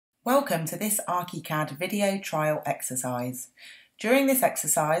Welcome to this ARCHICAD video trial exercise. During this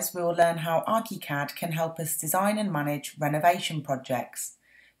exercise, we will learn how ARCHICAD can help us design and manage renovation projects.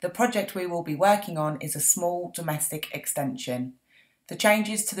 The project we will be working on is a small domestic extension. The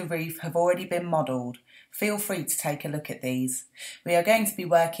changes to the roof have already been modelled. Feel free to take a look at these. We are going to be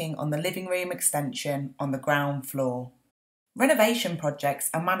working on the living room extension on the ground floor. Renovation projects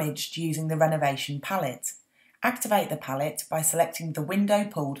are managed using the renovation palette. Activate the palette by selecting the window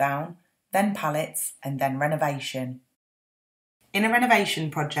pull down, then palettes, and then renovation. In a renovation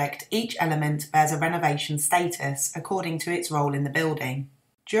project, each element bears a renovation status according to its role in the building.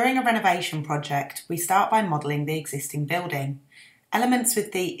 During a renovation project, we start by modelling the existing building. Elements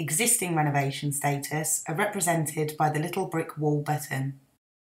with the existing renovation status are represented by the little brick wall button.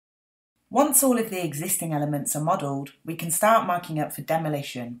 Once all of the existing elements are modelled, we can start marking up for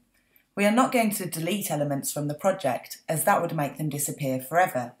demolition. We are not going to delete elements from the project, as that would make them disappear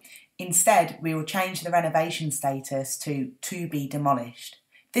forever. Instead, we will change the renovation status to be demolished.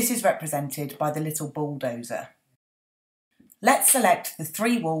 This is represented by the little bulldozer. Let's select the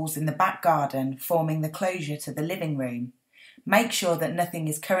 3 walls in the back garden forming the closure to the living room. Make sure that nothing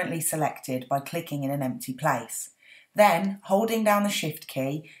is currently selected by clicking in an empty place. Then, holding down the Shift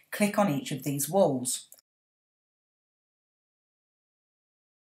key, click on each of these walls.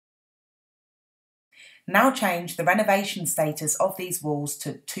 Now change the renovation status of these walls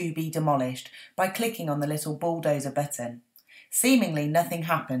to be demolished by clicking on the little bulldozer button. Seemingly nothing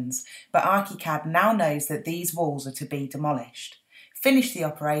happens, but ARCHICAD now knows that these walls are to be demolished. Finish the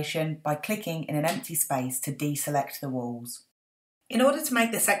operation by clicking in an empty space to deselect the walls. In order to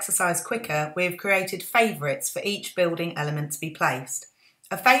make this exercise quicker, we have created favourites for each building element to be placed.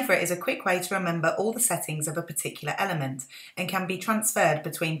 A favourite is a quick way to remember all the settings of a particular element and can be transferred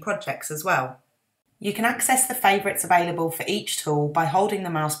between projects as well. You can access the favourites available for each tool by holding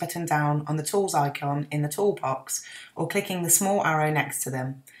the mouse button down on the tools icon in the toolbox or clicking the small arrow next to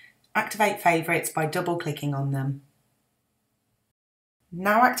them. Activate favourites by double-clicking on them.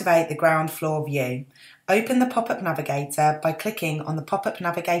 Now activate the ground floor view. Open the pop-up navigator by clicking on the pop-up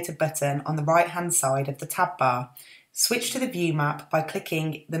navigator button on the right-hand side of the tab bar. Switch to the view map by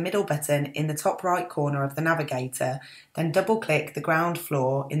clicking the middle button in the top right corner of the navigator, then double-click the ground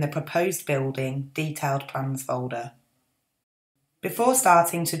floor in the Proposed Building Detailed Plans folder. Before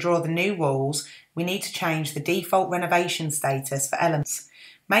starting to draw the new walls, we need to change the default renovation status for elements.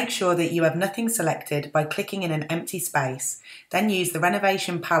 Make sure that you have nothing selected by clicking in an empty space, then use the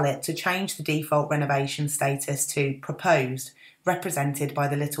renovation palette to change the default renovation status to Proposed, represented by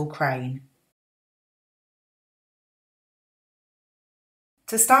the little crane.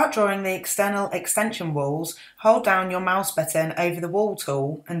 To start drawing the external extension walls, hold down your mouse button over the wall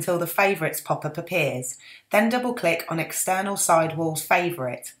tool until the Favourites pop-up appears, then double-click on External Side Walls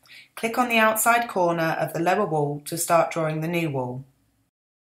Favourite. Click on the outside corner of the lower wall to start drawing the new wall.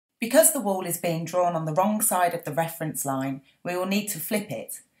 Because the wall is being drawn on the wrong side of the reference line, we will need to flip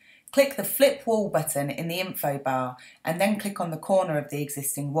it. Click the Flip Wall button in the info bar and then click on the corner of the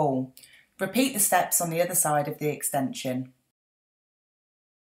existing wall. Repeat the steps on the other side of the extension.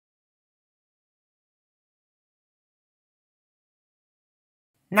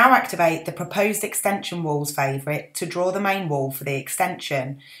 Now activate the Proposed Extension Walls favourite to draw the main wall for the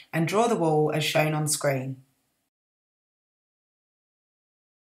extension and draw the wall as shown on screen.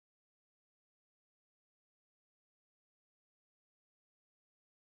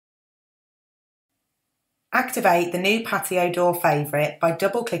 Activate the new patio door favourite by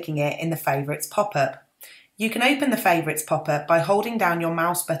double-clicking it in the Favourites pop-up. You can open the Favourites pop-up by holding down your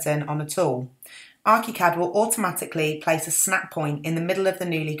mouse button on a tool. ARCHICAD will automatically place a snap point in the middle of the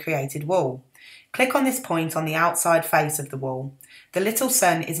newly created wall. Click on this point on the outside face of the wall. The little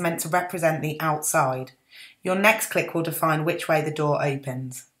sun is meant to represent the outside. Your next click will define which way the door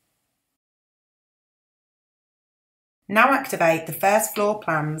opens. Now activate the first floor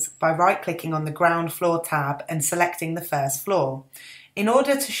plans by right-clicking on the ground floor tab and selecting the first floor. In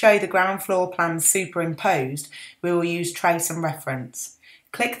order to show the ground floor plans superimposed, we will use Trace and Reference.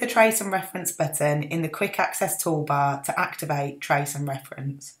 Click the Trace and Reference button in the Quick Access toolbar to activate Trace and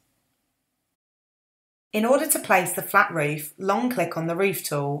Reference. In order to place the flat roof, long-click on the Roof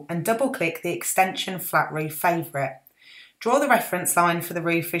tool and double-click the Extension Flat Roof favourite. Draw the reference line for the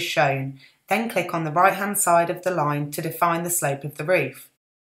roof as shown, then click on the right-hand side of the line to define the slope of the roof.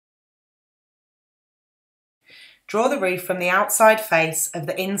 Draw the roof from the outside face of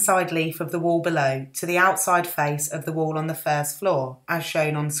the inside leaf of the wall below to the outside face of the wall on the first floor, as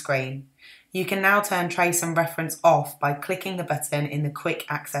shown on screen. You can now turn Trace and Reference off by clicking the button in the Quick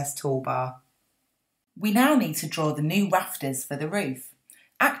Access toolbar. We now need to draw the new rafters for the roof.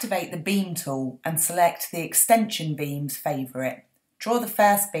 Activate the beam tool and select the extension beam's favourite. Draw the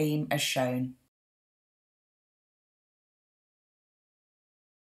first beam as shown.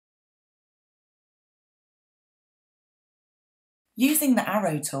 Using the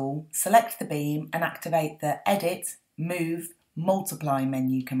arrow tool, select the beam and activate the Edit, Move, Multiply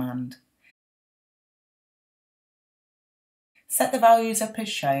menu command. Set the values up as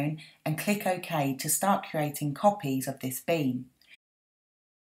shown and click OK to start creating copies of this beam.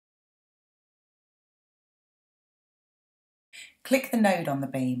 Click the node on the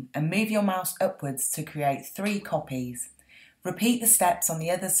beam and move your mouse upwards to create 3 copies. Repeat the steps on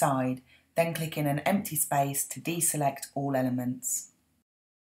the other side, then click in an empty space to deselect all elements.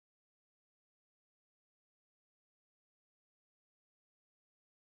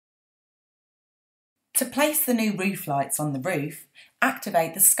 To place the new roof lights on the roof,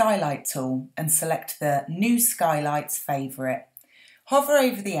 activate the skylight tool and select the New Skylights favourite. Hover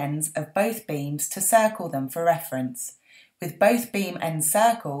over the ends of both beams to circle them for reference. With both beam ends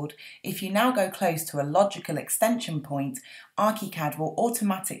circled, if you now go close to a logical extension point, ARCHICAD will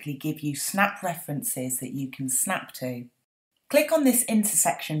automatically give you snap references that you can snap to. Click on this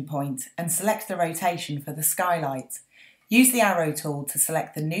intersection point and select the rotation for the skylight. Use the arrow tool to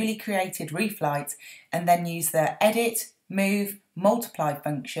select the newly created roof light and then use the Edit, Move, Multiply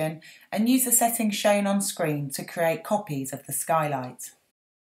function and use the settings shown on screen to create copies of the skylight.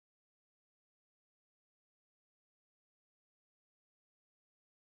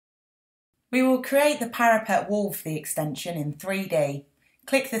 We will create the parapet wall for the extension in 3D.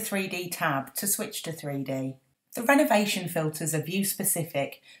 Click the 3D tab to switch to 3D. The renovation filters are view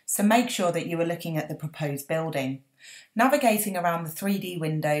specific, so make sure that you are looking at the proposed building. Navigating around the 3D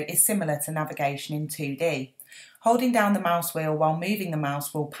window is similar to navigation in 2D. Holding down the mouse wheel while moving the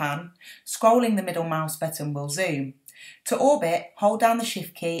mouse will pan, scrolling the middle mouse button will zoom. To orbit, hold down the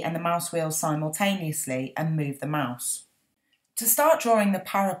shift key and the mouse wheel simultaneously and move the mouse. To start drawing the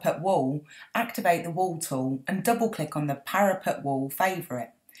parapet wall, activate the wall tool and double click on the parapet wall favourite.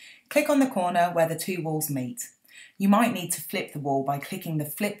 Click on the corner where the 2 walls meet. You might need to flip the wall by clicking the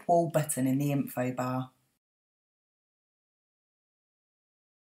flip wall button in the info bar.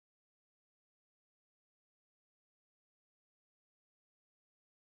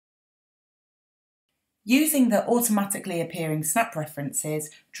 Using the automatically appearing snap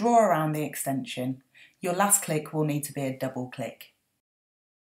references, draw around the extension. Your last click will need to be a double click.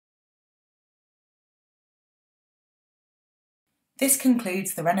 This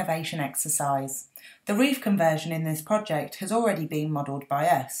concludes the renovation exercise. The roof conversion in this project has already been modelled by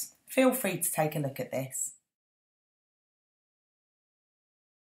us. Feel free to take a look at this.